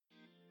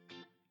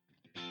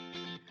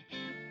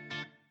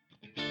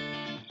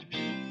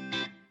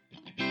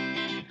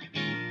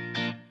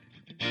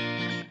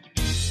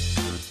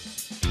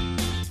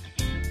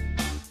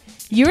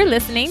You're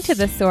listening to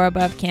the Soar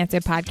Above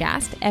Cancer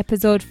podcast,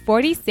 episode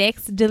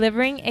 46,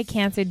 Delivering a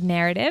Cancer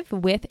Narrative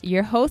with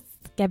your hosts,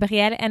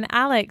 Gabrielle and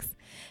Alex.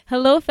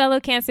 Hello, fellow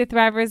cancer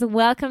thrivers.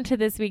 Welcome to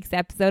this week's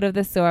episode of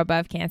the Soar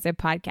Above Cancer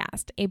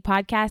podcast, a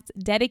podcast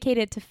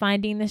dedicated to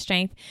finding the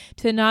strength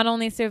to not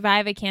only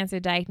survive a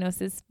cancer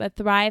diagnosis, but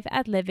thrive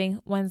at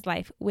living one's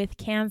life with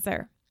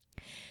cancer.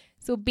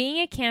 So being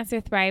a cancer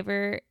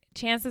thriver,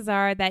 chances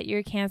are that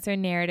your cancer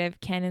narrative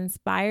can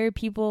inspire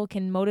people,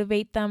 can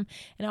motivate them,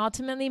 and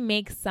ultimately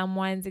make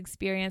someone's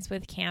experience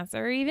with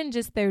cancer, or even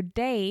just their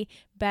day,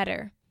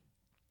 better.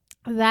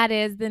 That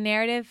is, the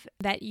narrative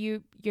that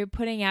you're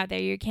putting out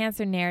there, your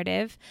cancer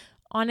narrative,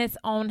 on its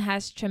own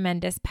has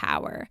tremendous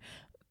power.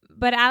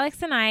 But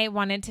Alex and I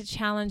wanted to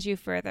challenge you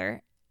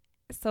further.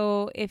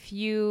 So if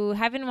you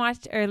haven't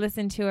watched or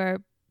listened to our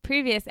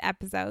previous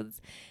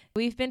episodes,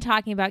 we've been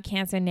talking about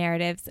cancer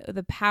narratives,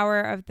 the power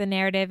of the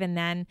narrative, and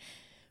then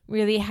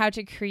really how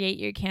to create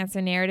your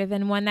cancer narrative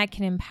and one that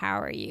can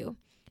empower you.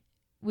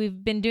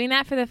 We've been doing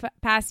that for the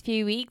past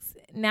few weeks.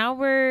 Now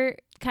we're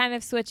kind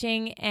of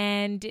switching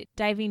and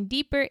diving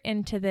deeper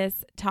into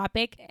this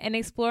topic and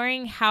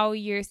exploring how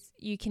you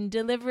can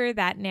deliver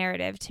that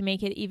narrative to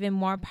make it even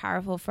more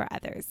powerful for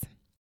others.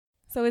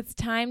 So it's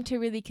time to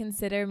really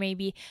consider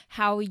maybe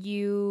how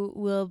you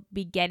will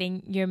be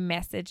getting your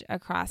message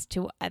across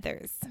to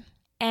others.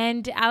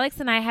 And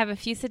Alex and I have a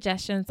few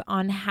suggestions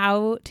on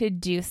how to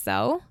do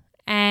so.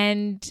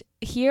 And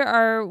here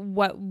are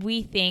what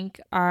we think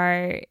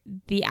are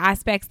the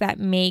aspects that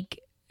make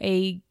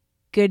a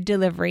good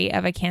delivery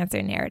of a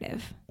cancer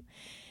narrative.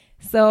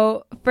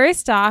 So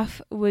first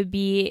off would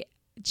be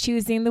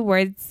choosing the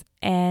words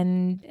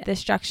and the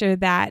structure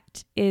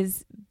that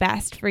is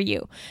best for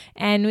you.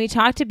 And we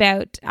talked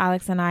about,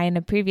 Alex and I, in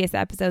a previous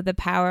episode, the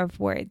power of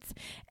words.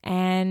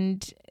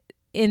 And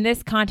in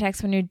this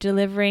context, when you're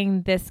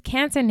delivering this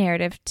cancer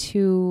narrative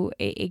to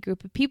a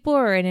group of people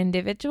or an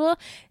individual,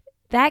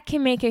 that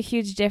can make a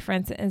huge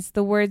difference as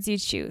the words you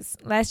choose.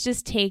 Let's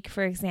just take,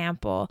 for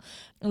example,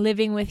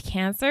 living with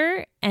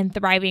cancer and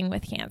thriving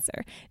with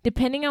cancer.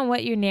 Depending on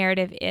what your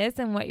narrative is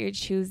and what you're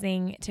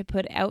choosing to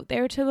put out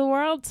there to the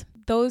world,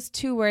 those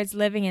two words,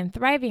 living and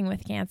thriving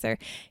with cancer,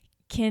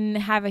 can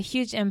have a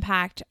huge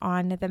impact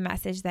on the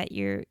message that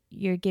you're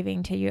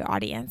giving to your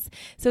audience.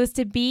 So it's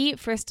to be,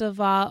 first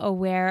of all,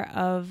 aware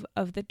of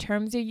the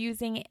terms you're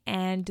using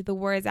and the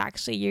words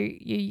actually you're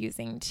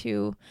using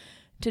to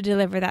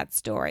deliver that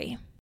story.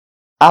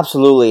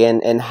 Absolutely,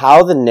 and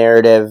how the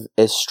narrative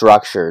is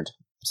structured,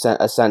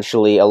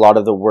 essentially a lot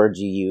of the words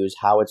you use,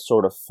 how it's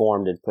sort of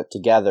formed and put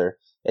together,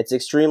 it's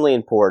extremely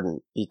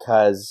important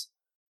because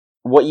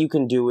what you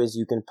can do is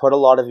you can put a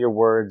lot of your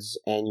words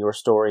and your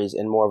stories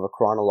in more of a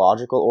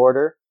chronological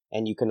order,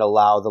 and you can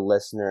allow the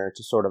listener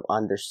to sort of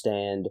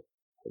understand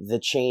the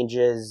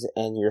changes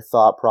and your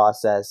thought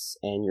process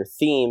and your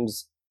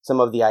themes, some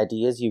of the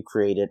ideas you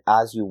created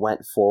as you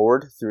went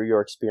forward through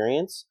your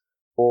experience.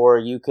 Or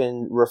you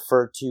can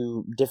refer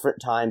to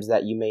different times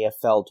that you may have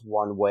felt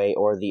one way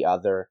or the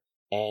other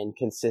and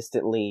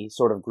consistently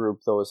sort of group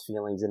those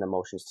feelings and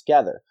emotions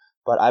together.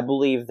 But I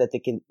believe that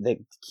the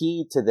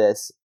key to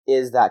this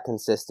is that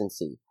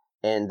consistency,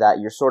 and that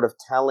you're sort of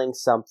telling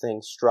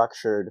something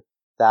structured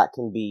that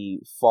can be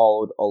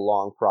followed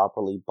along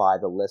properly by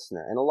the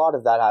listener. And a lot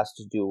of that has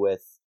to do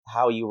with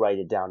how you write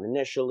it down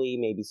initially,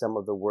 maybe some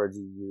of the words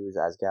you use,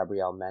 as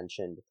Gabrielle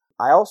mentioned.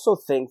 I also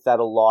think that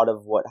a lot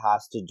of what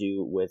has to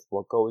do with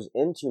what goes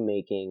into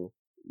making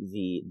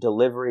the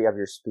delivery of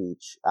your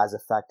speech as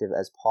effective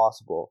as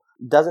possible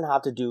doesn't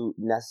have to do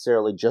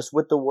necessarily just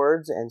with the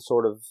words and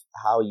sort of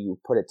how you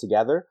put it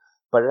together,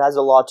 but it has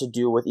a lot to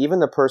do with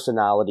even the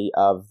personality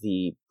of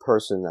the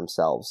person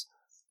themselves.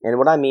 And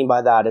what I mean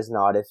by that is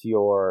not if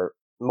you're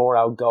more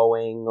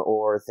outgoing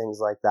or things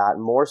like that,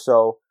 more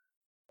so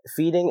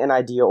feeding an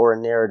idea or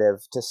a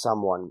narrative to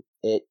someone.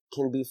 It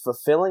can be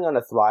fulfilling on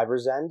a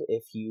thriver's end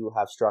if you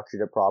have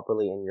structured it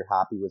properly and you're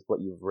happy with what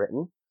you've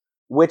written,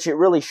 which it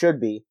really should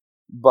be,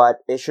 but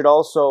it should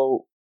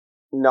also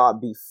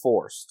not be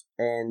forced.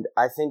 And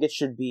I think it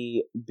should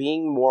be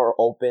being more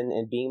open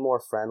and being more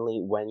friendly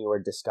when you are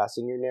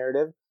discussing your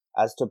narrative,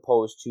 as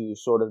opposed to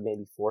sort of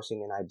maybe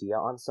forcing an idea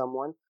on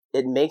someone.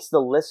 It makes the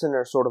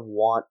listener sort of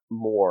want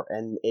more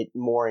and it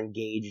more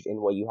engaged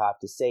in what you have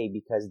to say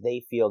because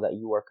they feel that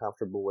you are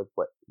comfortable with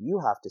what you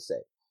have to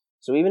say.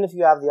 So even if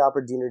you have the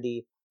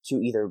opportunity to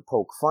either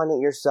poke fun at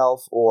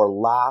yourself or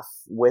laugh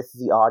with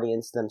the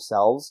audience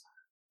themselves,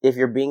 if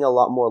you're being a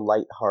lot more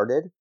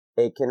lighthearted,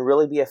 it can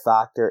really be a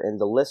factor in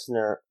the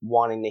listener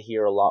wanting to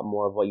hear a lot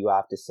more of what you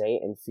have to say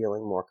and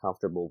feeling more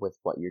comfortable with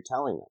what you're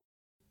telling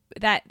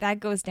them. That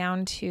goes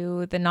down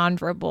to the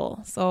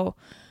nonverbal. So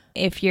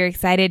if you're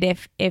excited,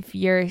 if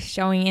you're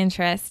showing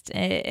interest,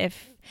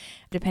 if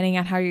depending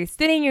on how you're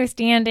sitting, you're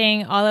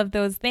standing, all of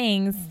those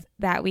things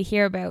that we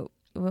hear about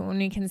when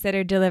we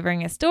consider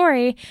delivering a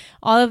story,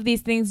 all of these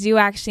things do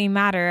actually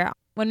matter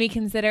when we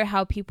consider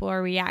how people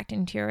are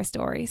reacting to our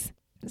stories.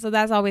 So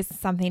that's always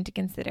something to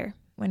consider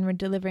when we're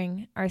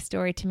delivering our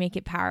story to make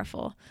it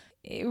powerful.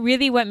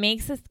 really what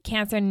makes a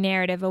cancer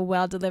narrative a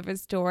well-delivered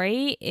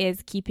story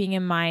is keeping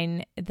in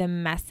mind the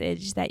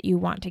message that you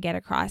want to get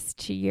across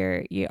to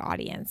your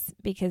audience,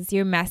 because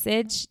your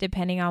message,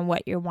 depending on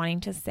what you're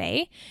wanting to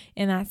say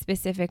in that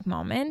specific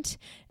moment,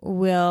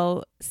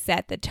 will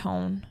set the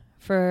tone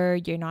for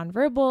your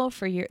nonverbal,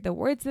 for the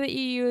words that you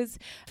use,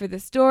 for the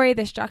story,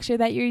 the structure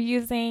that you're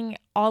using,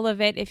 all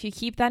of it. If you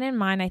keep that in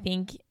mind, I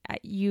think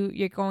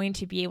you're going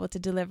to be able to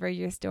deliver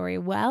your story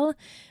well,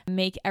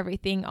 make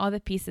everything, all the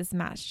pieces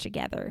match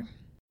together.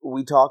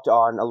 We talked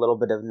on a little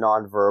bit of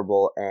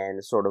nonverbal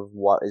and sort of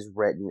what is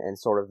written and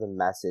sort of the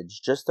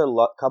message. Just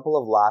a couple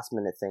of last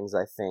minute things,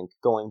 I think,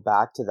 going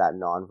back to that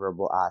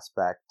nonverbal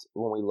aspect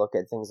when we look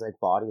at things like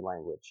body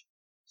language.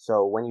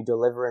 So when you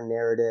deliver a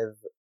narrative,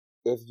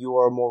 if you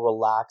are more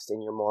relaxed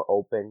and you're more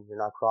open, you're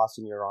not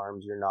crossing your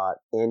arms, you're not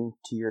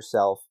into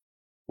yourself,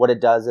 what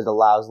it does, it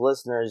allows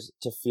listeners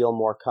to feel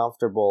more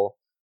comfortable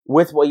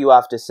with what you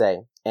have to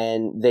say.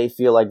 And they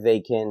feel like they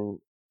can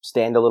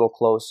stand a little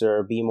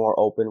closer, be more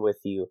open with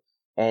you.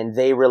 And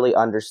they really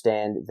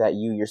understand that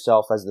you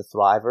yourself as the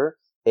thriver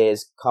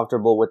is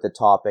comfortable with the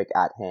topic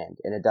at hand.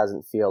 And it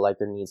doesn't feel like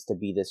there needs to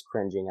be this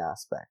cringing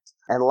aspect.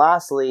 And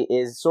lastly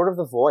is sort of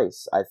the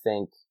voice, I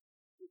think.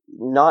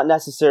 Not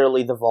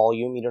necessarily the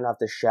volume, you don't have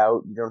to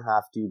shout, you don't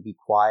have to be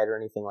quiet or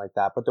anything like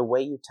that, but the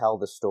way you tell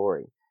the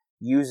story,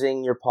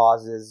 using your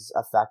pauses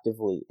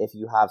effectively if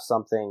you have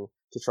something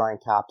to try and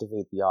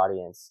captivate the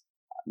audience,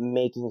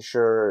 making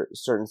sure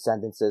certain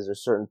sentences or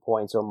certain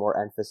points are more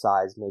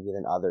emphasized maybe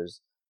than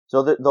others.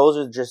 So those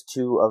are just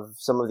two of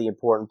some of the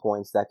important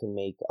points that can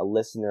make a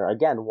listener,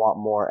 again, want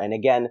more. And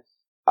again,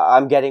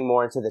 I'm getting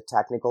more into the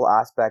technical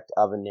aspect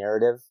of a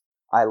narrative.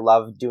 I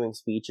love doing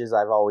speeches.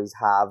 I've always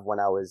have. When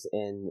I was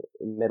in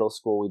middle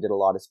school, we did a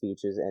lot of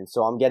speeches. And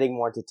so I'm getting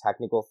more into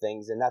technical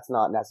things, and that's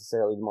not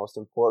necessarily the most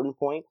important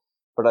point.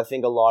 But I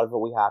think a lot of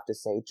what we have to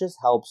say just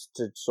helps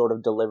to sort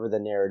of deliver the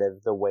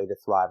narrative the way the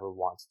thriver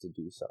wants to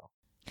do so.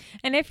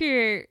 And if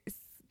you're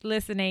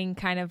listening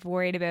kind of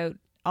worried about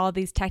all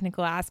these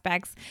technical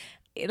aspects,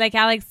 like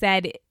Alex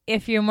said,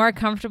 if you're more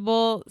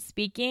comfortable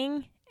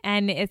speaking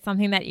and it's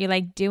something that you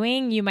like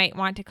doing, you might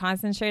want to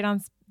concentrate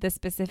on the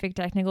specific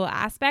technical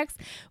aspects.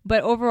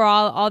 But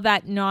overall, all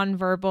that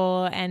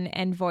nonverbal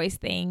and voice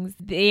things,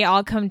 they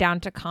all come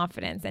down to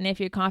confidence. And if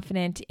you're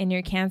confident in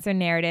your cancer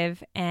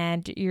narrative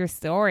and your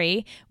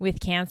story with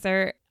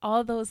cancer,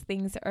 all those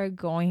things are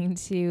going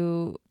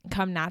to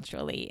come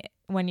naturally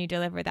when you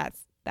deliver that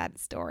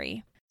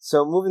story.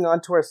 So moving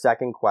on to our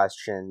second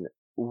question,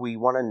 we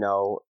want to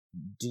know,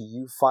 do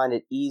you find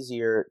it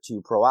easier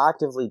to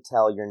proactively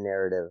tell your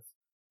narrative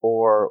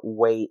or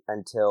wait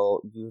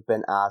until you've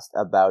been asked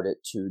about it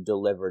to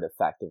deliver it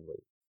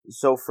effectively?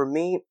 So for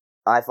me,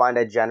 I find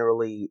I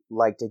generally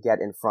like to get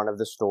in front of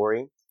the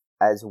story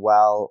as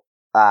well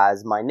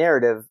as my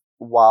narrative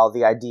while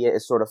the idea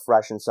is sort of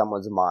fresh in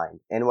someone's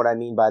mind. And what I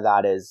mean by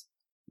that is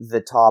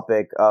the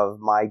topic of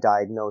my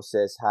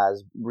diagnosis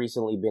has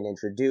recently been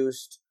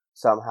introduced,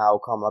 somehow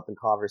come up in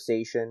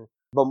conversation,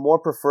 but more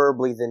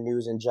preferably the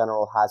news in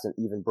general hasn't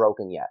even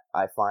broken yet.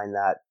 I find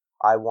that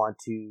I want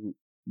to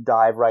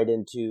dive right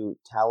into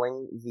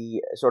telling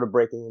the sort of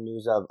breaking the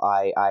news of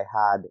I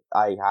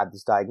had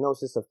this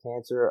diagnosis of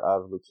cancer,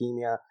 of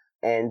leukemia,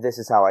 and this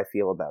is how I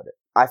feel about it.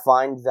 I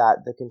find that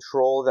the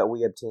control that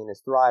we obtain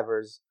as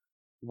thrivers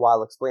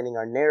while explaining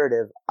our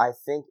narrative, I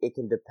think it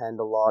can depend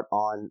a lot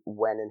on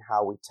when and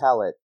how we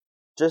tell it,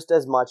 just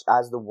as much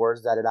as the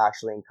words that it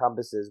actually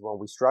encompasses when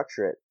we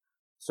structure it.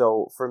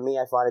 So for me,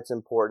 I find it's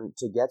important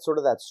to get sort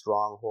of that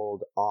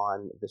stronghold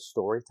on the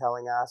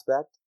storytelling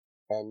aspect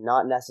and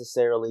not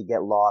necessarily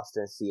get lost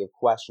in a sea of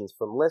questions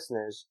from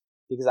listeners,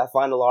 because I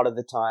find a lot of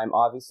the time,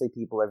 obviously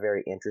people are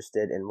very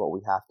interested in what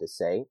we have to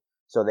say.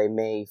 So they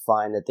may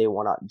find that they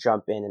want to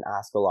jump in and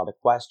ask a lot of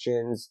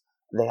questions.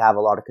 They have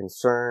a lot of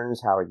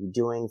concerns. How are you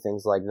doing?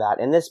 Things like that.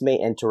 And this may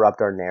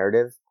interrupt our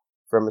narrative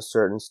from a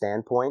certain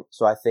standpoint.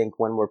 So I think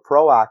when we're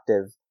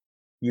proactive,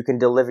 you can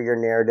deliver your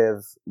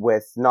narrative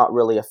with not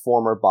really a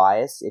former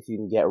bias if you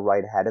can get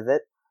right ahead of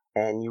it.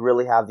 And you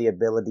really have the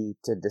ability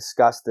to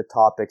discuss the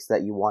topics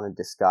that you want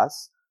to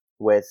discuss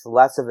with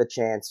less of a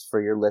chance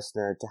for your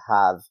listener to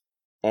have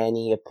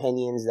any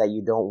opinions that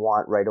you don't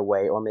want right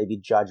away, or maybe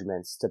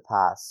judgments to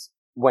pass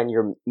when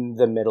you're in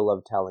the middle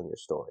of telling your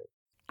story.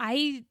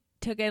 I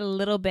took a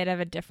little bit of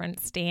a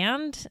different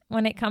stand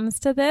when it comes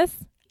to this.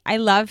 I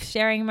love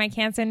sharing my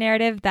cancer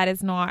narrative. That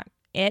is not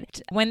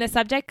it. When the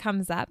subject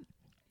comes up,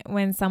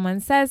 when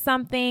someone says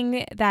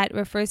something that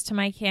refers to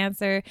my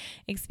cancer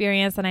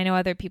experience and I know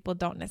other people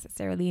don't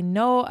necessarily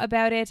know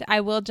about it,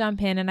 I will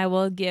jump in and I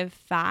will give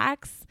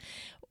facts.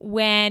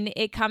 When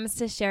it comes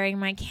to sharing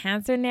my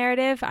cancer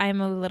narrative,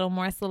 I'm a little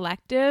more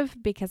selective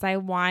because I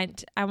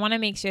want to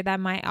make sure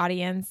that my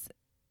audience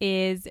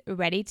is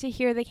ready to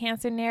hear the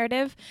cancer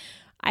narrative.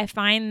 I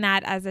find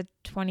that as a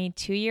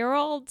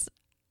 22-year-old,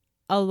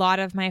 a lot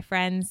of my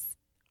friends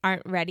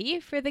aren't ready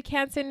for the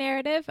cancer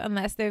narrative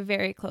unless they're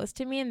very close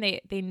to me and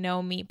they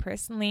know me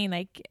personally,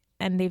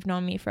 and they've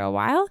known me for a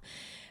while.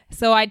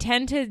 So I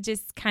tend to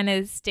just kind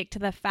of stick to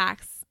the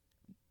facts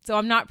So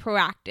I'm not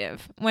proactive.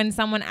 When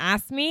someone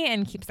asks me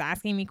and keeps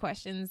asking me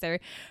questions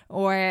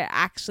or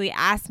actually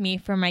asks me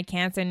for my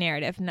cancer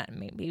narrative,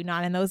 maybe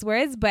not in those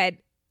words, but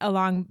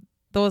along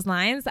those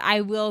lines,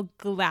 I will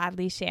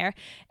gladly share.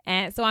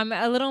 And so I'm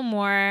a little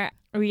more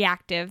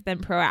reactive than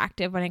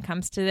proactive when it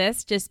comes to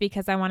this, just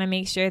because I want to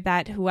make sure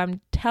that who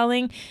I'm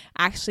telling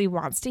actually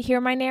wants to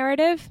hear my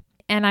narrative,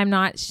 and I'm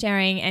not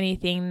sharing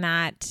anything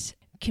that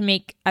can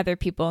make other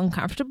people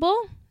uncomfortable,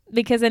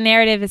 because a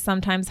narrative is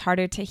sometimes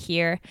harder to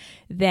hear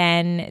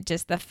than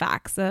just the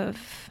facts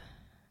of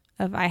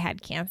I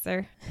had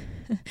cancer,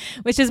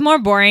 which is more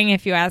boring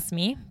if you ask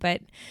me.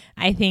 But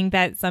I think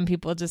that some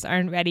people just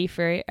aren't ready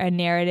for a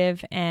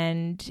narrative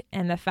and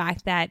the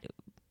fact that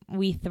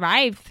we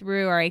thrive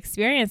through our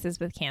experiences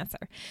with cancer.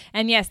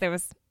 And yes, there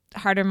was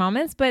harder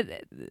moments, but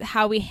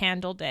how we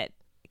handled it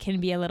can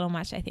be a little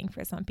much, I think,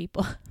 for some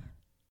people.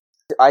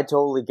 I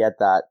totally get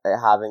that.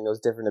 Having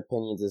those different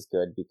opinions is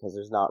good because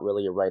there's not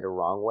really a right or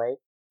wrong way.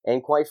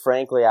 And quite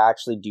frankly, I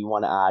actually do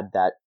want to add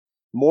that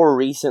more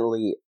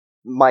recently,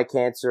 my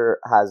cancer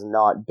has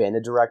not been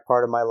a direct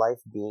part of my life,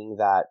 being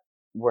that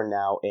we're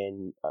now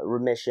in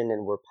remission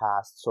and we're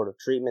past sort of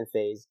treatment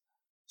phase.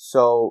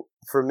 So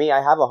for me,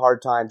 I have a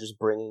hard time just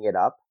bringing it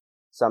up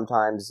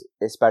sometimes,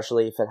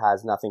 especially if it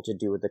has nothing to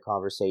do with the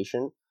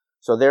conversation.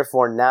 So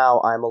therefore now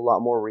I'm a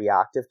lot more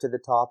reactive to the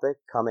topic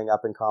coming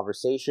up in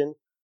conversation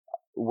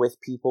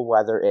with people,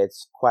 whether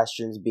it's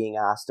questions being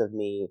asked of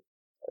me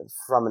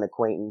from an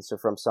acquaintance or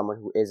from someone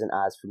who isn't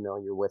as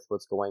familiar with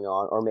what's going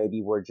on, or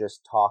maybe we're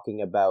just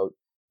talking about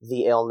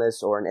the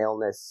illness or an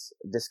illness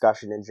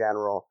discussion in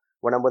general.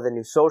 When I'm with a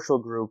new social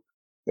group,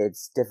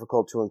 it's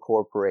difficult to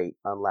incorporate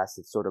unless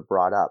it's sort of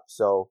brought up.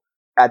 So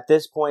at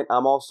this point,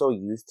 I'm also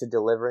used to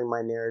delivering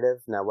my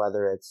narrative. Now,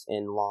 whether it's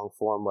in long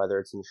form, whether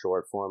it's in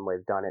short form,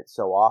 we've done it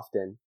so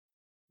often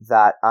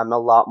that I'm a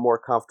lot more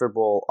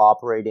comfortable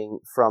operating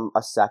from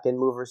a second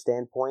mover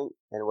standpoint.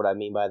 And what I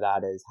mean by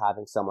that is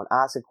having someone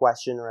ask a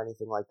question or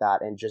anything like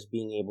that and just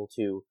being able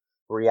to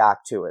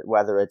react to it,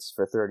 whether it's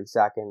for 30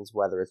 seconds,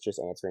 whether it's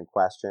just answering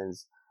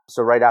questions.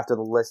 So right after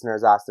the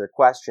listeners ask their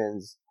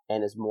questions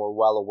and is more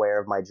well aware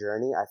of my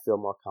journey, I feel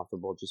more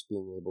comfortable just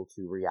being able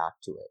to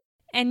react to it.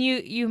 And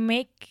you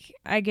make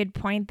a good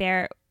point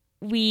there.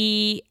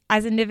 We,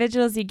 as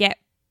individuals, you get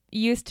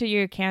used to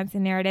your cancer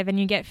narrative and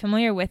you get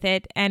familiar with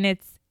it, and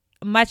it's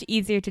much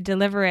easier to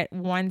deliver it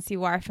once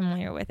you are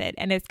familiar with it.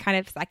 And it's kind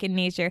of second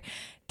nature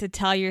to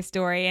tell your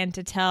story and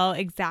to tell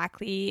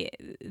exactly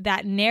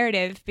that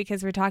narrative,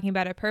 because we're talking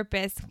about a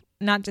purpose,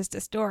 not just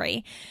a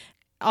story.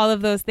 All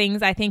of those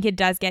things, I think it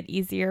does get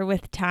easier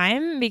with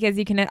time, because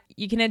you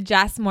can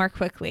adjust more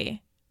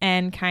quickly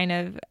and kind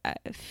of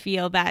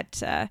feel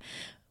that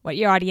what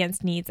your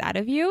audience needs out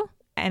of you,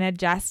 and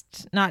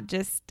adjust, not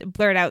just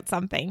blurt out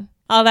something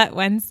all at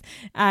once.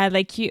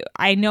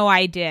 I know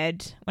I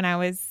did when I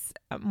was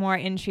more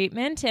in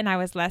treatment and I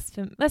was less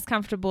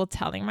comfortable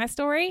telling my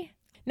story.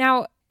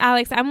 Now,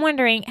 Alex, I'm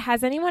wondering,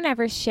 has anyone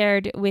ever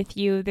shared with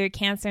you their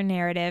cancer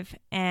narrative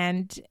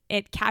and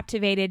it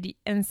captivated,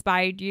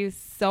 inspired you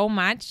so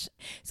much?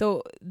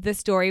 So the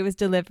story was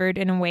delivered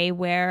in a way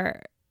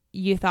where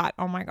you thought,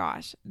 oh my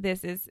gosh,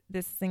 this is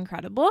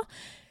incredible.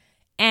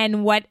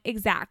 And what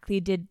exactly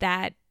did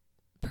that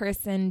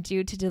person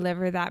do to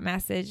deliver that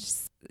message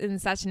in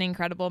such an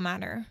incredible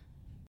manner?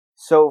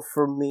 So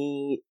for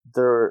me,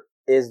 there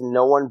is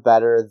no one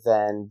better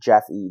than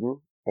Jeff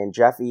Eden. And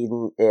Jeff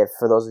Eden, if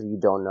for those of you who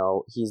don't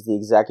know, he's the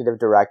executive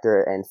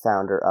director and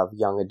founder of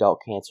Young Adult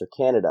Cancer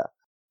Canada.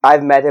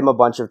 I've met him a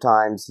bunch of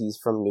times. He's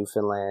from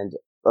Newfoundland.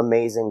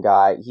 Amazing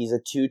guy. He's a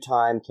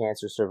 2-time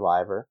cancer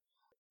survivor.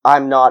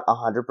 I'm not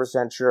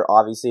 100% sure.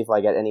 Obviously, if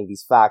I get any of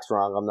these facts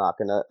wrong, I'm not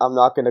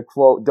gonna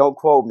don't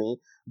quote me.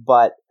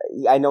 But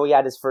I know he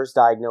had his first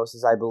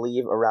diagnosis, I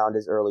believe, around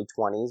his early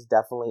 20s,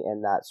 definitely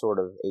in that sort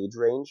of age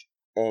range.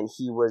 And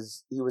he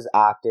was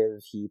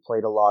active. He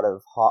played a lot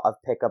of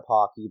pickup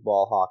hockey,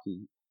 ball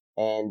hockey.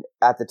 And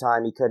at the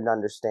time, he couldn't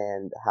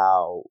understand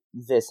how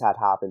this had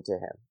happened to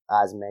him,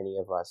 as many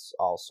of us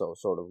also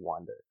sort of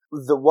wonder.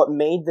 What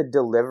made the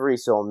delivery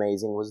so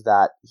amazing was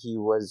that he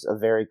was a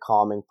very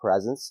calming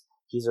presence.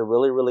 He's a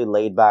really, really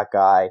laid-back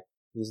guy.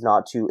 He's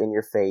not too in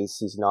your face.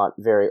 He's not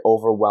very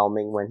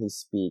overwhelming when he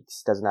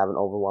speaks. Doesn't have an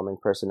overwhelming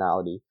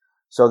personality.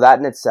 So that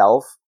in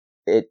itself,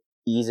 it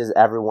eases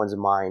everyone's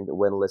mind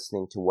when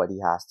listening to what he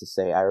has to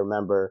say. I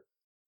remember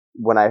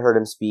when I heard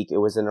him speak, it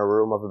was in a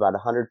room of about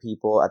 100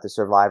 people at the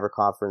Survivor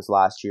Conference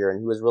last year, and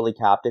he was really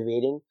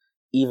captivating.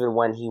 Even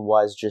when he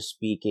was just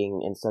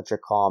speaking in such a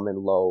calm and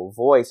low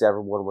voice,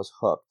 everyone was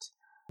hooked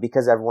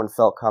because everyone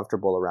felt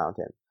comfortable around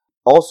him.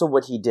 Also,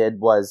 what he did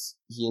was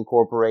he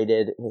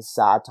incorporated his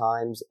sad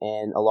times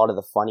and a lot of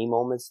the funny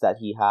moments that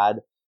he had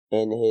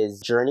in his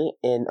journey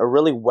in a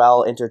really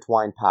well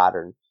intertwined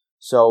pattern.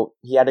 So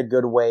he had a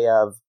good way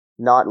of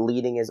not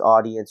leading his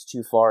audience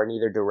too far in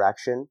either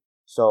direction.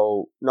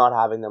 So not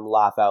having them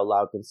laugh out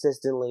loud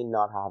consistently,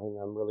 not having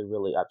them really,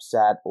 really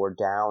upset or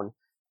down,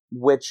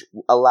 which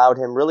allowed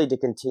him really to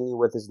continue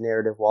with his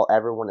narrative while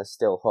everyone is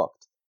still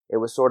hooked. It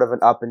was sort of an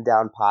up and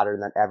down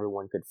pattern that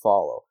everyone could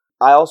follow.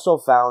 I also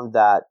found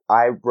that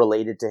I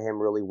related to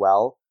him really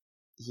well.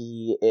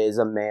 He is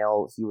a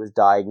male. He was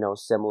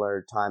diagnosed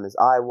similar time as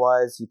I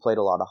was. He played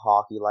a lot of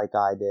hockey like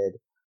I did.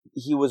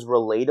 He was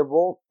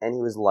relatable and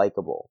he was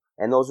likable.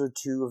 And those are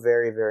two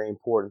very, very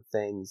important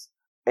things.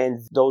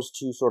 And those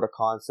two sort of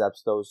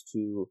concepts, those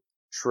two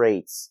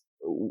traits,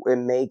 it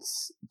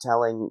makes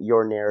telling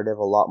your narrative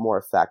a lot more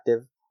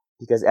effective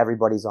because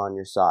everybody's on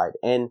your side.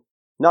 And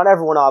not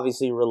everyone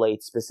obviously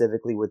relates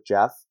specifically with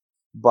Jeff,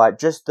 but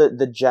just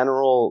the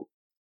general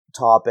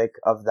topic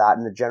of that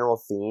and the general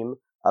theme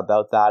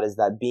about that is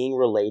that being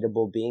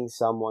relatable, being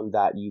someone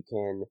that you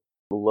can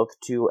look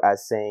to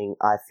as saying,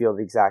 I feel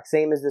the exact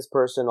same as this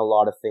person. A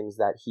lot of things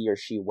that he or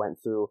she went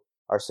through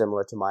are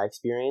similar to my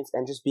experience,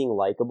 and just being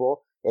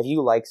likable. If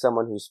you like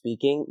someone who's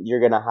speaking, you're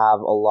going to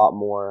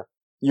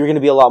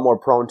be a lot more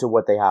prone to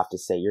what they have to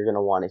say. You're going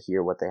to want to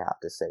hear what they have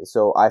to say.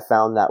 So I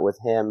found that with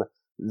him,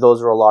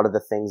 those are a lot of the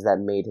things that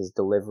made his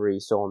delivery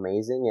so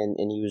amazing,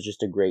 and he was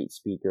just a great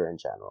speaker in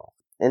general.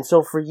 And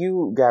so for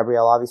you,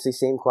 Gabrielle, obviously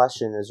same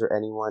question. Is there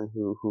anyone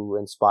who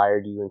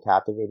inspired you and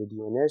captivated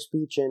you in their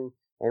speech, and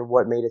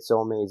what made it so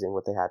amazing,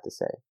 what they had to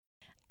say?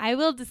 I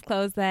will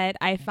disclose that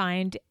I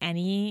find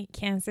any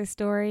cancer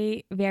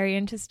story very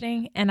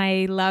interesting, and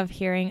I love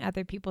hearing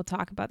other people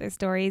talk about their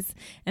stories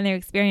and their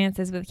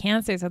experiences with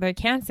cancer, so their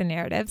cancer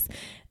narratives.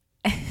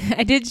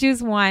 I did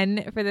choose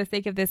one for the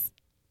sake of this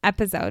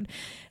episode.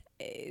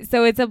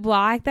 So it's a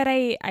blog that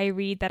I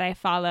read, that I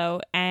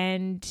follow,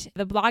 and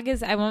the blog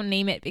is, I won't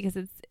name it because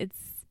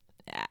it's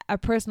a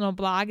personal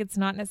blog. It's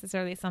not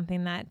necessarily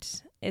something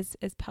that is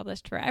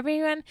published for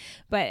everyone,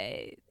 but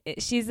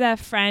she's a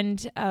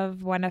friend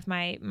of one of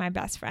my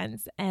best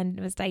friends and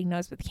was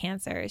diagnosed with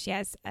cancer. She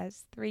has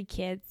 3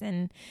 kids,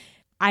 and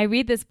I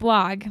read this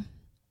blog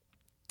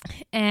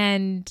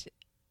and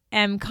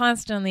am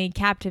constantly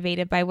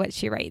captivated by what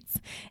she writes.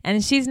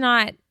 And she's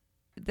not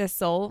the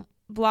sole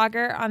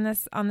blogger on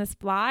this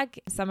blog.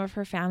 Some of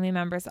her family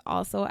members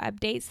also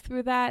updates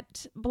through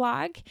that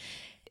blog.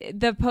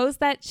 The posts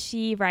that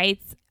she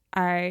writes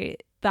are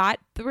thought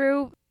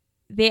through.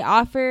 They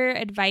offer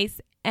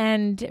advice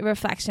and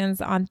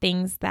reflections on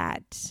things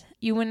that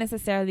you wouldn't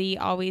necessarily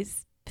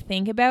always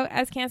think about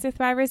as cancer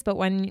survivors, but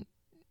when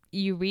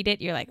you read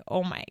it, you're like,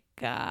 oh my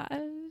God.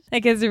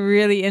 Like, it's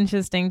really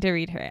interesting to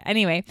read her.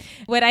 Anyway,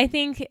 what I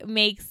think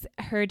makes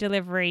her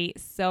delivery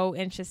so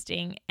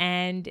interesting,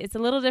 and it's a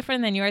little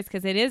different than yours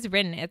because it is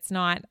written. It's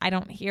not, I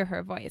don't hear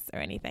her voice or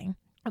anything.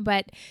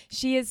 But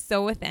she is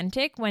so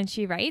authentic when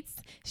she writes.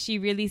 She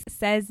really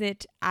says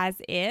it as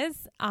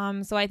is.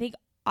 So I think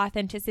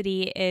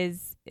authenticity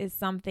is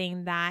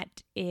something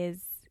that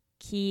is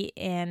key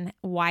in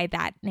why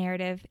that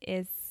narrative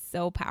is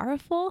so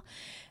powerful.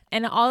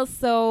 And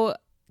also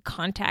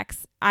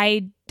context.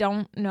 I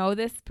don't know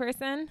this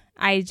person.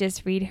 I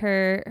just read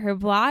her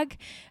blog.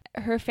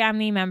 Her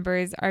family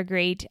members are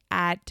great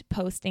at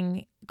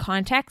posting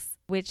context,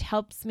 which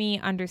helps me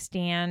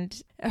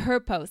understand her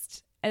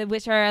posts,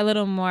 which are a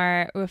little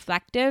more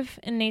reflective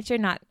in nature,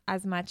 not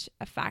as much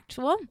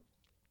factual.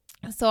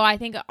 So I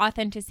think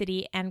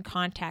authenticity and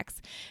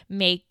context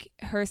make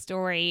her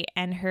story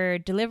and her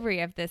delivery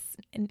of this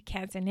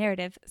cancer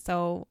narrative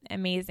so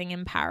amazing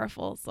and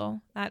powerful. So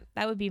that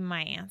would be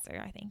my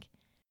answer, I think.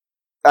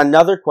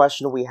 Another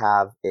question we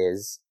have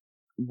is,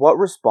 what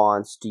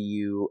response do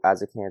you,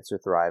 as a cancer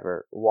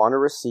thriver, want to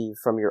receive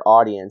from your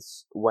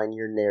audience when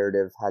your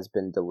narrative has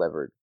been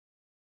delivered?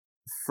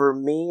 For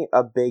me,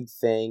 a big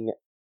thing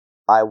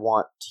I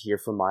want to hear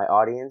from my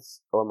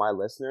audience or my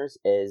listeners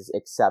is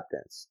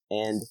acceptance.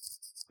 And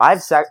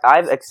I've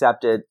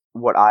accepted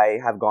what I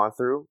have gone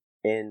through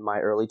in my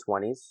early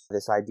 20s,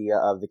 this idea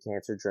of the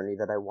cancer journey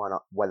that I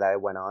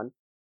went on.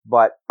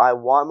 But I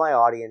want my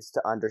audience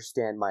to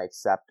understand my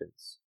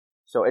acceptance.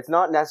 So it's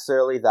not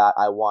necessarily that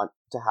I want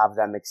to have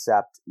them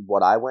accept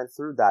what I went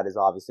through. That is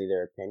obviously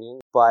their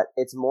opinion. But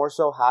it's more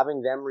so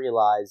having them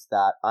realize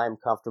that I'm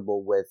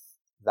comfortable with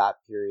that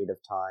period of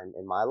time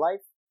in my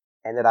life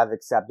and that I've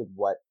accepted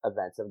what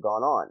events have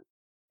gone on.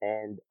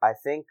 And I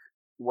think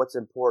what's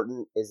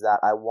important is that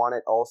I want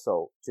it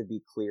also to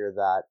be clear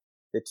that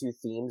the 2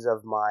 themes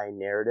of my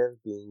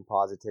narrative, being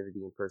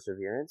positivity and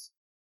perseverance,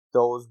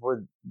 those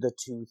were the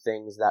 2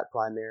 things that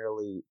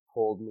primarily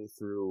pulled me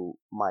through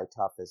my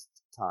toughest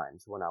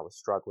times when I was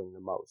struggling the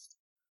most.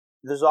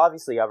 There's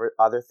obviously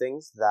other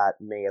things that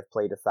may have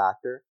played a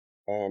factor,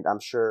 and I'm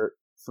sure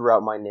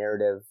throughout my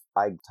narrative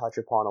I touch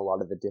upon a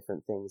lot of the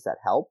different things that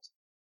helped,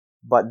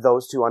 but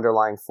those 2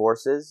 underlying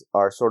forces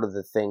are sort of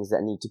the things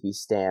that need to be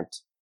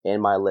stamped in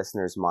my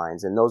listeners'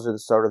 minds, and those are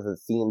sort of the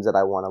themes that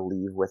I want to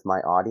leave with my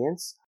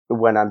audience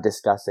when I'm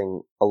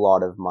discussing a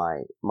lot of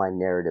my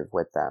narrative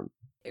with them.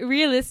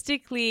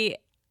 Realistically,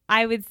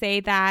 I would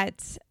say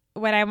that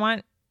what I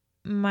want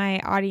my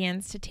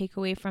audience to take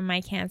away from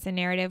my cancer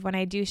narrative when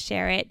I do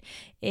share it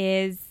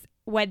is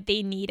what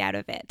they need out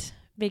of it.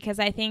 Because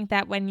I think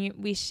that when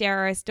we share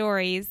our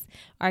stories,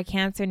 our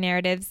cancer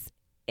narratives,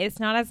 it's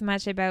not as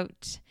much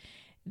about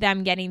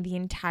them getting the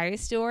entire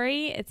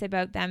story. It's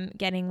about them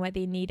getting what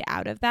they need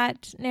out of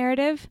that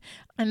narrative.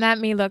 And that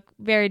may look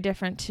very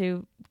different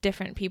to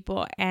different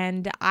people.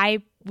 And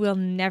I will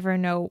never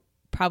know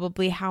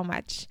probably how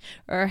much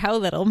or how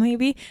little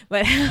maybe,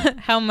 but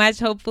how much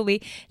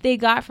hopefully they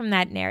got from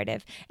that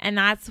narrative. And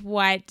that's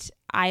what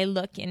I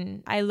look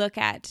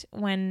at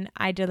when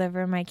I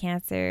deliver my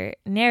cancer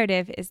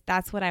narrative, is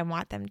that's what I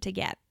want them to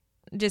get.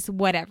 Just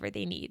whatever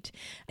they need.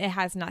 It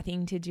has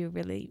nothing to do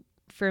really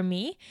for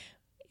me.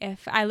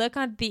 If I look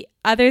on the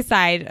other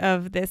side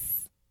of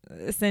this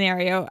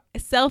scenario,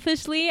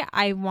 selfishly,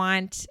 I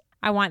want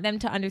them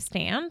to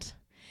understand.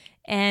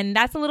 And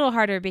that's a little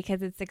harder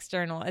because it's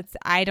external.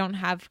 I don't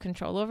have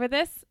control over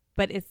this,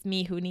 but it's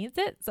me who needs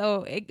it.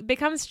 So it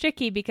becomes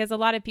tricky because a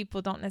lot of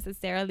people don't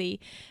necessarily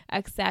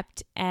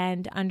accept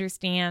and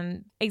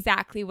understand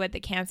exactly what the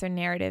cancer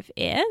narrative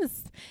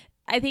is.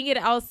 I think it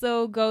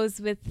also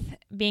goes with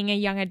being a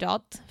young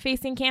adult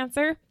facing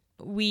cancer.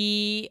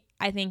 We,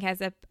 I think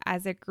as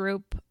a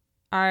group,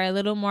 are a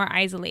little more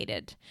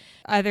isolated.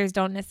 Others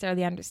don't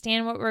necessarily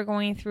understand what we're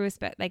going through,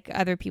 like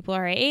other people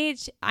our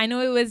age. I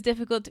know it was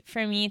difficult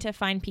for me to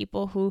find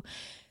people who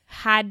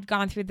had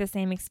gone through the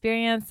same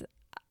experience,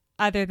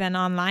 other than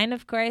online,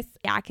 of course.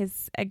 YAC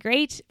is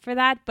great for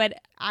that, but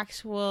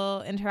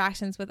actual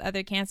interactions with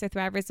other cancer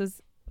thrivers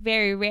was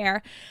very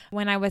rare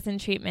when I was in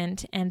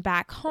treatment. And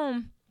back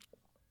home,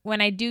 when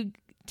I do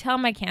tell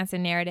my cancer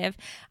narrative,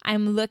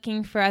 I'm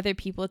looking for other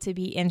people to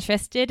be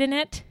interested in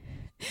it,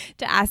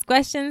 to ask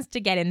questions, to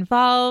get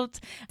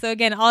involved. So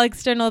again, all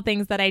external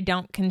things that I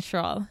don't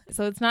control.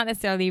 So it's not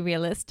necessarily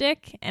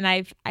realistic. And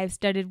I've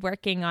started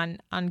working on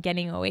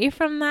getting away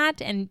from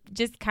that and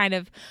just kind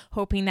of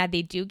hoping that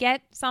they do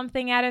get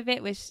something out of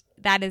it, which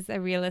that is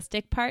a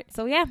realistic part.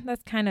 So yeah,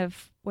 that's kind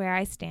of where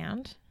I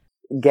stand.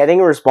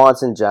 Getting a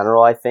response in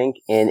general, I think,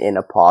 in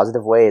a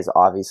positive way is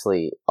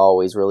obviously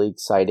always really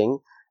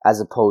exciting,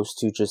 as opposed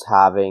to just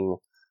having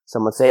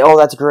someone say, oh,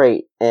 that's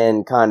great,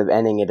 and kind of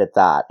ending it at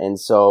that. And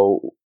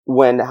so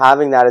when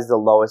having that as the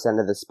lowest end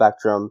of the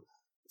spectrum,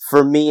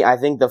 for me, I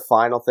think the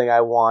final thing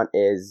I want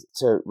is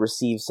to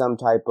receive some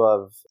type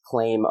of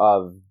claim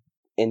of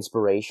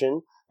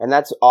inspiration. And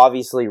that's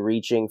obviously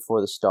reaching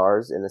for the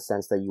stars in the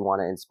sense that you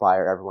want to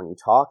inspire everyone you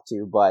talk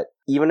to. But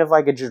even if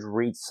I could just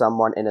reach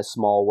someone in a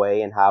small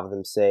way and have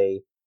them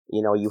say,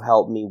 you know, you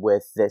helped me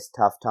with this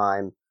tough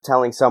time,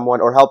 telling someone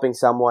or helping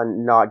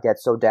someone not get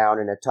so down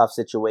in a tough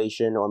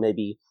situation, or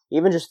maybe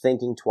even just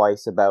thinking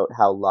twice about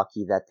how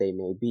lucky that they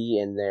may be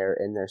in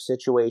their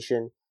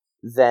situation,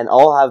 then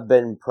I'll have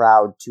been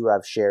proud to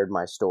have shared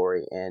my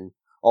story. And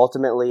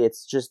ultimately,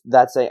 it's just,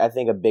 I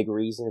think a big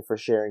reason for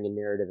sharing a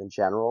narrative in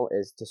general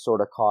is to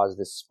sort of cause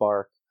this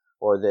spark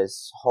or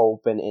this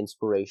hope and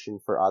inspiration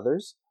for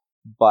others.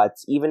 But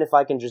even if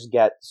I can just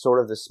get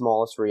sort of the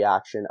smallest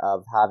reaction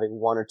of having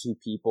one or two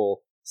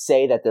people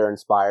say that they're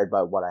inspired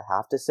by what I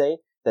have to say,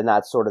 then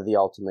that's sort of the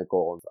ultimate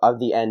goal of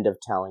the end of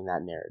telling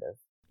that narrative.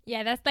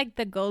 Yeah, that's like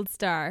the gold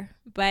star.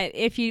 But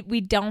if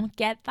we don't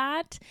get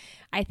that,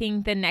 I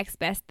think the next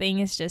best thing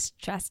is just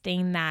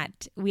trusting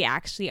that we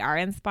actually are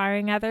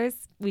inspiring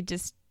others. We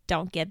just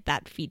don't get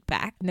that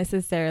feedback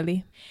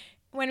necessarily.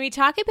 When we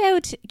talk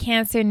about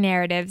cancer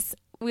narratives,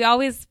 we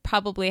always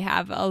probably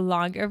have a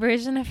longer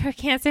version of our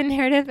cancer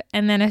narrative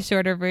and then a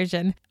shorter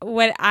version.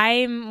 What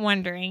I'm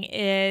wondering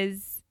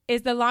is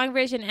the long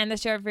version and the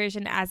short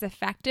version as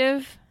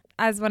effective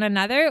as one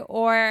another,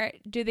 or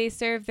do they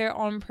serve their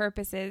own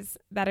purposes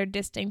that are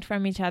distinct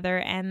from each other?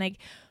 And like,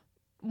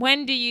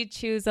 when do you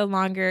choose a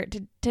longer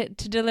to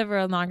deliver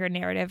a longer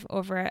narrative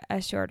over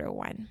a shorter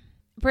one?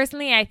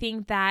 Personally, I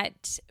think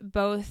that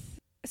both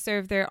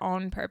serve their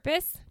own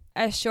purpose.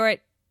 A short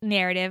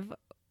narrative,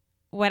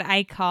 what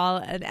I call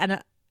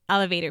an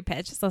elevator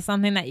pitch, so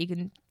something that you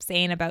can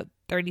say in about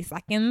 30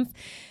 seconds,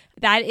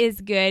 that is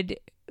good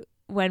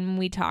when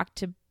we talk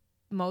to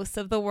most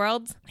of the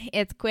world.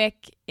 It's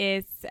quick,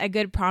 it's a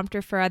good prompter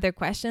for other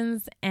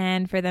questions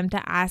and for them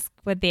to ask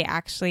what they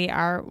actually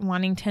are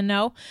wanting to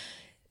know.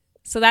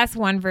 So that's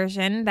one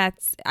version.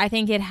 I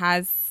think it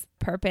has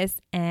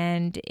purpose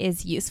and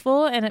is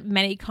useful in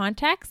many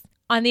contexts.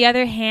 On the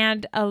other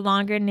hand, a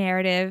longer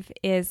narrative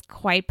is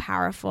quite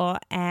powerful,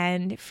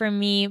 and for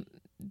me,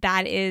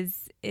 that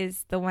is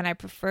the one I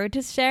prefer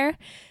to share.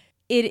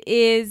 It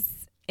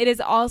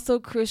is also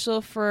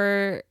crucial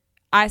for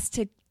us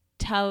to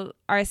tell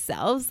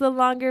ourselves the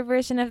longer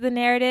version of the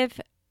narrative.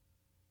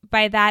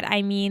 By that,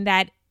 I mean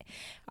that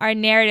our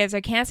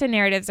cancer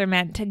narratives are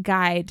meant to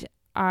guide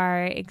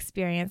our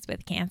experience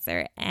with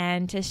cancer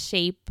and to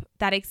shape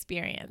that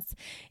experience.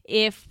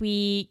 If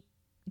we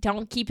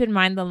don't keep in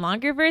mind the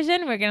longer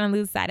version, we're going to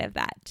lose sight of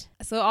that.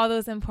 So all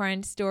those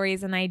important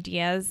stories and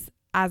ideas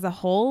as a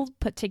whole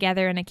put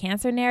together in a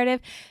cancer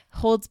narrative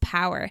holds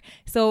power.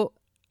 So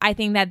I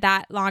think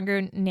that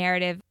longer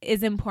narrative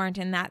is important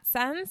in that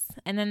sense.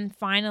 And then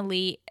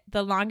finally,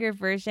 the longer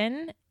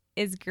version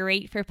is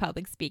great for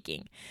public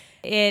speaking.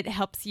 It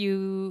helps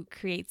you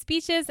create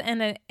speeches.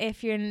 And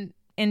if you're in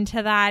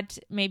into that,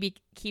 maybe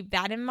keep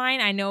that in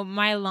mind. I know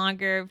my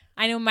longer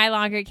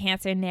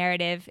cancer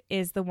narrative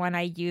is the one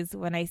I use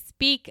when I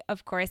speak.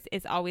 Of course,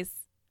 it's always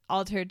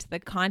altered to the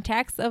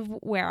context of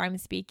where I'm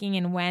speaking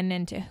and when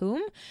and to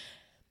whom.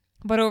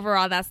 But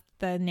overall, that's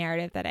the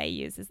narrative that I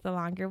use, is the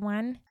longer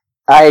one.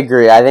 I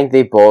agree. I think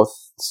they both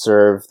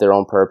serve their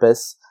own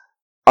purpose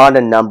on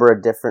a number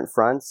of different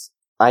fronts.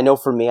 I know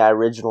for me, I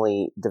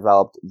originally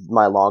developed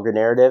my longer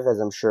narrative, as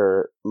I'm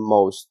sure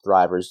most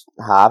thrivers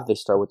have. They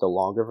start with the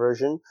longer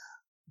version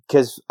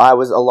because I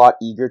was a lot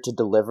eager to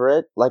deliver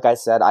it. Like I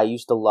said, I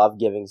used to love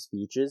giving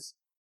speeches,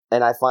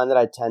 and I find that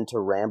I tend to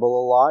ramble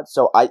a lot.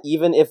 So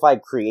even if I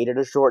created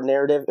a short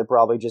narrative, it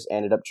probably just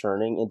ended up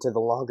turning into the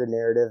longer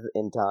narrative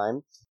in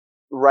time.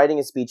 Writing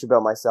a speech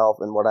about myself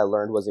and what I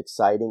learned was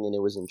exciting and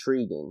it was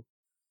intriguing.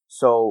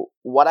 So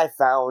what I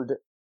found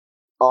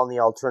on the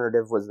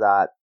alternative was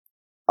that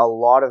a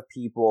lot of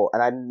people,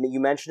 and you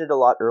mentioned it a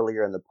lot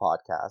earlier in the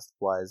podcast,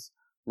 was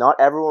not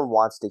everyone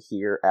wants to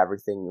hear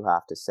everything you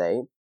have to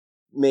say.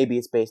 Maybe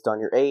it's based on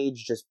your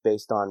age, just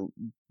based on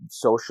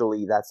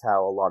socially, that's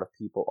how a lot of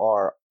people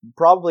are,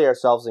 probably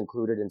ourselves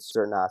included in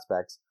certain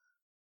aspects.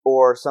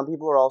 Or some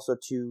people are also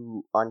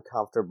too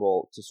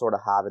uncomfortable to sort of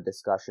have a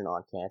discussion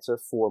on cancer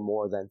for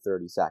more than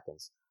 30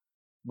 seconds,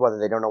 whether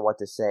they don't know what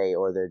to say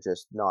or they're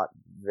just not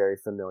very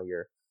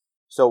familiar.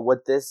 So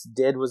what this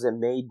did was it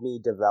made me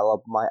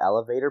develop my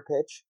elevator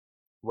pitch,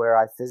 where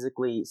I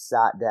physically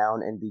sat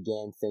down and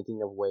began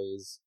thinking of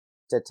ways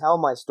to tell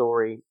my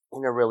story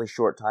in a really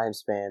short time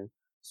span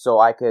so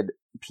I could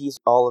piece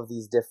all of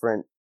these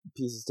different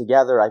pieces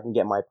together. I can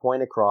get my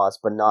point across,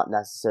 but not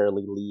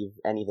necessarily leave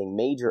anything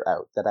major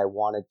out that I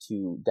wanted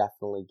to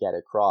definitely get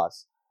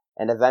across.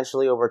 And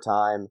eventually over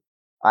time,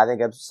 I think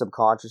I've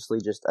subconsciously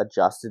just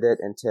adjusted it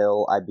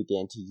until I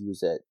began to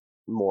use it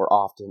more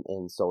often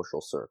in social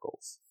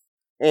circles.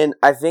 And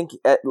I think,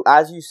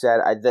 as you said,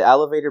 the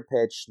elevator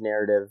pitch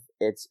narrative,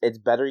 it's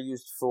better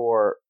used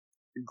for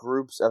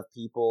groups of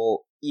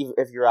people, even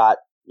if you're at,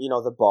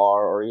 the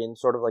bar or in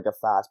sort of like a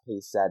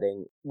fast-paced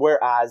setting,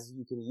 whereas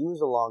you can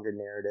use a longer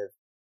narrative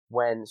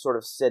when sort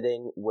of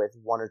sitting with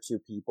one or two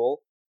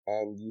people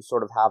and you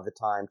sort of have the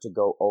time to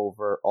go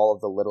over all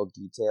of the little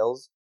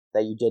details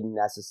that you didn't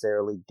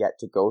necessarily get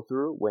to go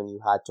through when you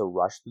had to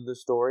rush through the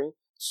story.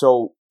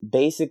 So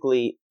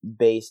basically,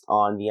 based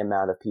on the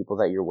amount of people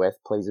that you're with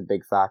plays a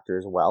big factor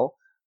as well.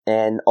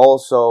 And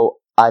also,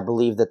 I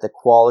believe that the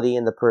quality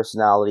and the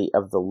personality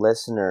of the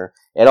listener,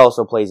 it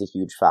also plays a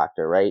huge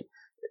factor, right?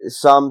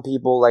 Some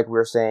people, like we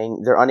were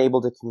saying, they're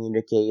unable to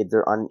communicate,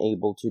 they're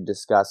unable to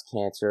discuss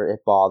cancer, it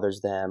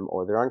bothers them,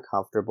 or they're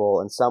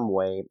uncomfortable in some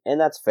way, and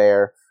that's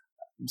fair.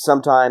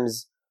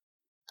 Sometimes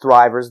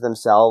thrivers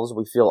themselves,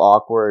 we feel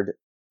awkward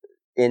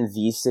in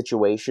these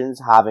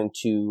situations, having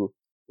to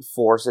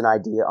force an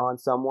idea on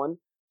someone.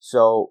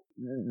 So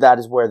that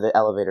is where the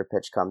elevator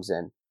pitch comes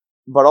in.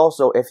 But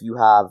also, if you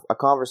have a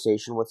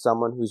conversation with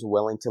someone who's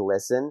willing to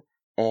listen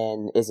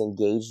and is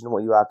engaged in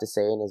what you have to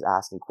say and is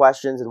asking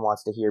questions and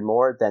wants to hear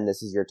more, then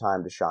this is your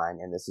time to shine.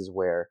 And this is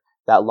where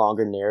that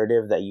longer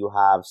narrative that you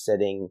have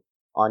sitting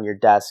on your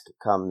desk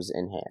comes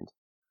in hand.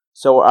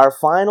 So our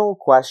final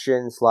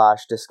question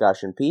 /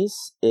 discussion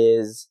piece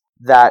is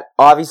that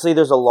obviously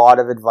there's a lot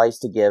of advice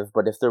to give,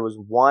 but if there was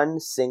one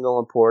single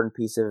important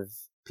piece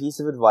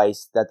of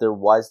advice that there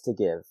was to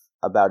give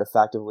about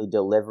effectively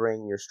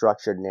delivering your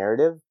structured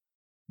narrative,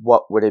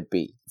 what would it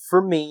be?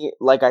 For me,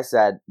 like I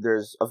said,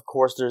 there's a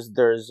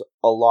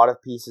lot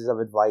of pieces of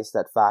advice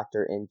that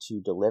factor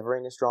into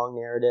delivering a strong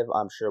narrative.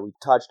 I'm sure we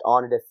touched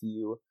on it a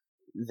few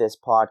this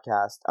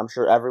podcast. I'm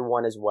sure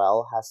everyone as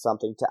well has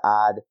something to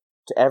add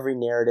to every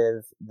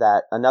narrative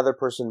that another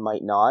person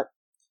might not.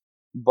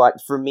 But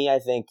for me, I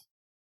think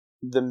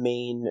the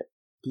main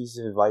piece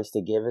of advice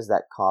to give is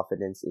that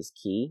confidence is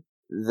key.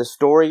 The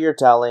story you're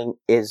telling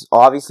is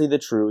obviously the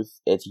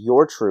truth. It's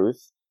your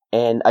truth.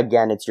 And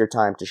again, it's your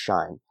time to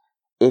shine.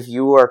 If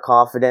you are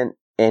confident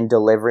in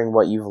delivering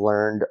what you've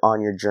learned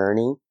on your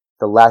journey,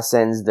 the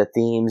lessons, the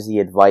themes, the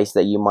advice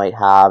that you might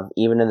have,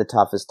 even in the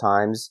toughest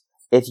times,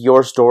 it's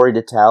your story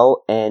to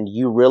tell, and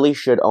you really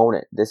should own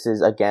it. This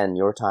is, again,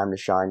 your time to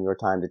shine, your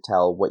time to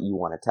tell what you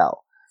want to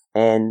tell.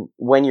 And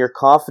when you're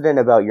confident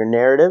about your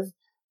narrative,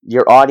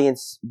 your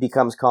audience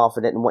becomes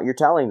confident in what you're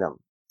telling them.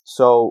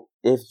 So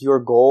if your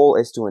goal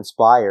is to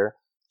inspire,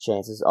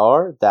 chances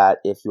are that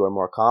if you are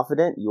more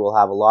confident, you will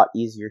have a lot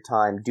easier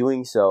time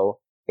doing so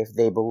if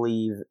they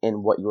believe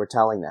in what you are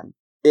telling them.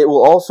 It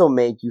will also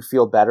make you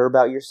feel better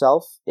about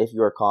yourself if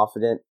you are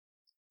confident.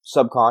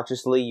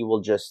 Subconsciously, you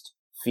will just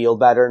feel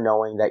better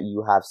knowing that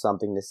you have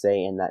something to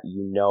say and that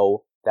you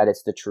know that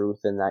it's the truth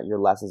and that your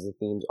lessons and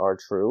themes are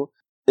true.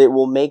 It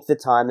will make the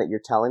time that you're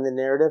telling the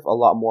narrative a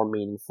lot more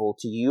meaningful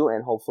to you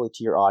and hopefully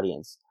to your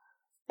audience.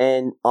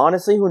 And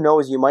honestly, who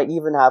knows, you might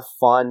even have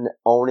fun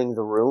owning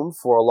the room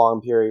for a long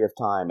period of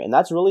time. And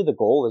that's really the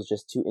goal, is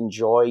just to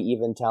enjoy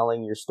even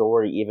telling your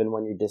story, even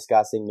when you're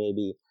discussing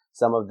maybe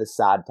some of the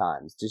sad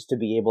times. Just to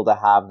be able to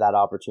have that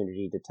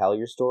opportunity to tell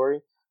your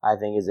story, I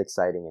think is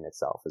exciting in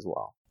itself as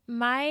well.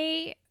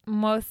 My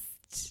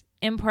most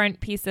important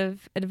piece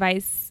of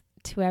advice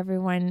to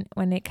everyone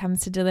when it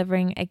comes to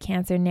delivering a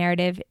cancer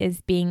narrative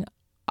is being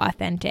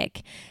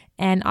authentic.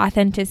 And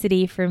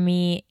authenticity for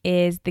me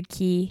is the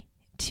key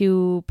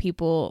to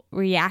people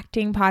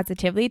reacting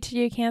positively to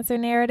your cancer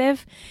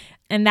narrative.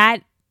 And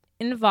that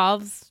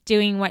involves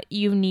doing what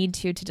you need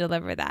to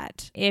deliver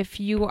that. If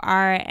you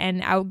are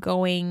an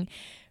outgoing,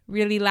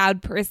 really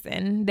loud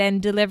person, then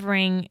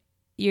delivering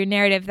your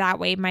narrative that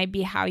way might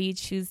be how you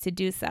choose to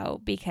do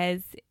so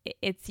because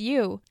it's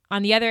you.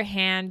 On the other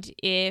hand,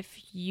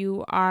 if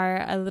you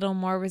are a little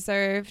more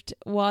reserved,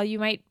 well, you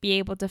might be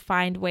able to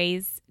find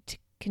ways to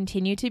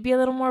continue to be a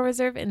little more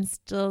reserved and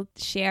still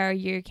share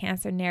your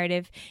cancer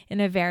narrative in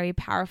a very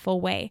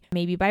powerful way,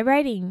 maybe by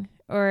writing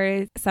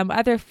or some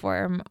other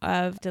form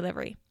of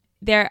delivery.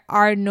 There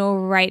are no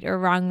right or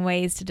wrong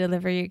ways to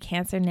deliver your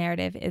cancer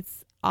narrative.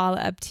 It's all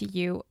up to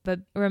you, but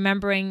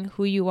remembering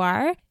who you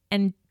are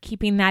and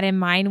keeping that in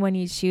mind when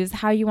you choose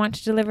how you want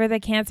to deliver the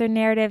cancer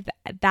narrative,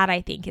 that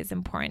I think is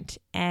important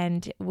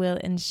and will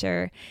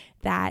ensure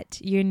that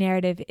your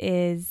narrative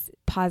is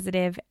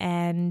positive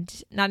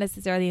and not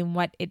necessarily in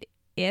what it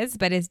is,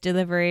 but is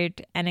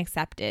delivered and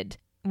accepted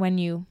when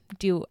you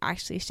do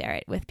actually share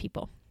it with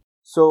people.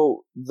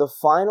 So the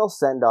final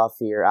send-off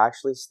here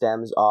actually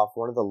stems off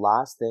one of the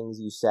last things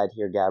you said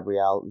here,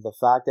 Gabrielle, the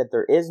fact that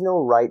there is no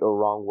right or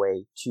wrong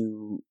way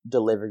to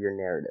deliver your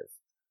narrative.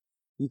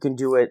 You can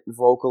do it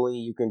vocally,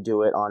 you can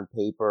do it on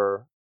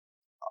paper,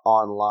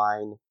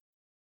 online.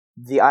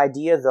 The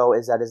idea, though,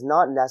 is that it's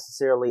not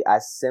necessarily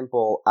as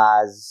simple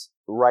as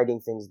writing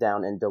things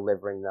down and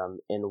delivering them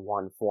in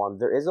one form.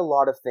 There is a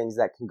lot of things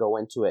that can go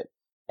into it,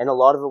 and a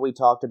lot of it we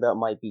talked about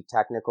might be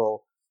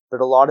technical,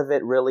 but a lot of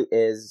it really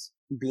is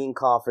being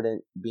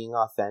confident, being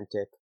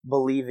authentic,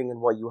 believing in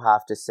what you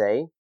have to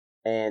say,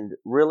 and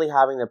really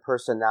having the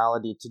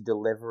personality to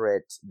deliver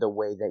it the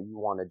way that you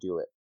want to do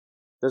it.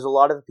 There's a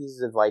lot of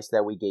pieces of advice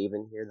that we gave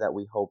in here that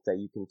we hope that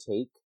you can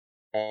take.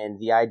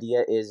 And the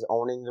idea is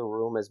owning the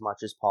room as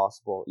much as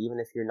possible, even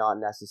if you're not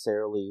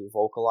necessarily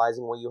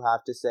vocalizing what you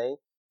have to say,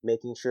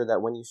 making sure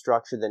that when you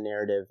structure the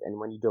narrative and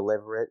when you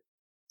deliver it,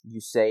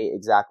 you say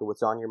exactly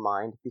what's on your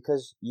mind,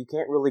 because you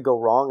can't really go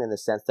wrong in the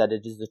sense that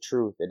it is the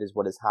truth. It is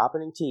what is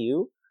happening to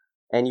you.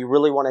 And you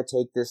really want to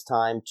take this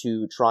time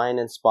to try and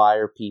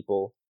inspire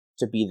people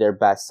to be their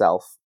best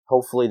self.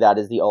 Hopefully that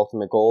is the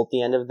ultimate goal at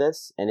the end of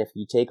this. And if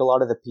you take a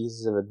lot of the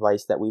pieces of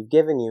advice that we've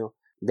given you,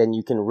 then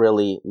you can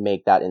really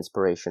make that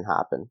inspiration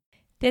happen.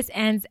 This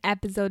ends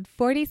episode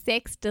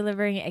 46,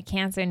 Delivering a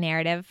Cancer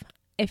Narrative.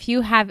 If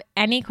you have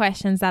any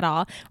questions at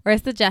all, or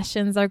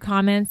suggestions or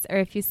comments, or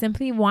if you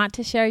simply want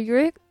to share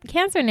your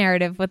cancer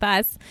narrative with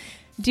us,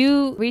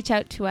 do reach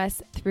out to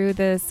us through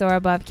the Soar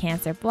Above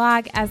Cancer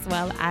blog, as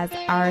well as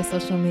our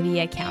social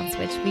media accounts,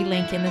 which we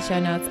link in the show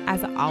notes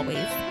as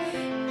always.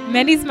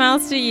 Many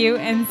smiles to you,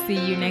 and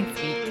see you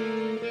next week.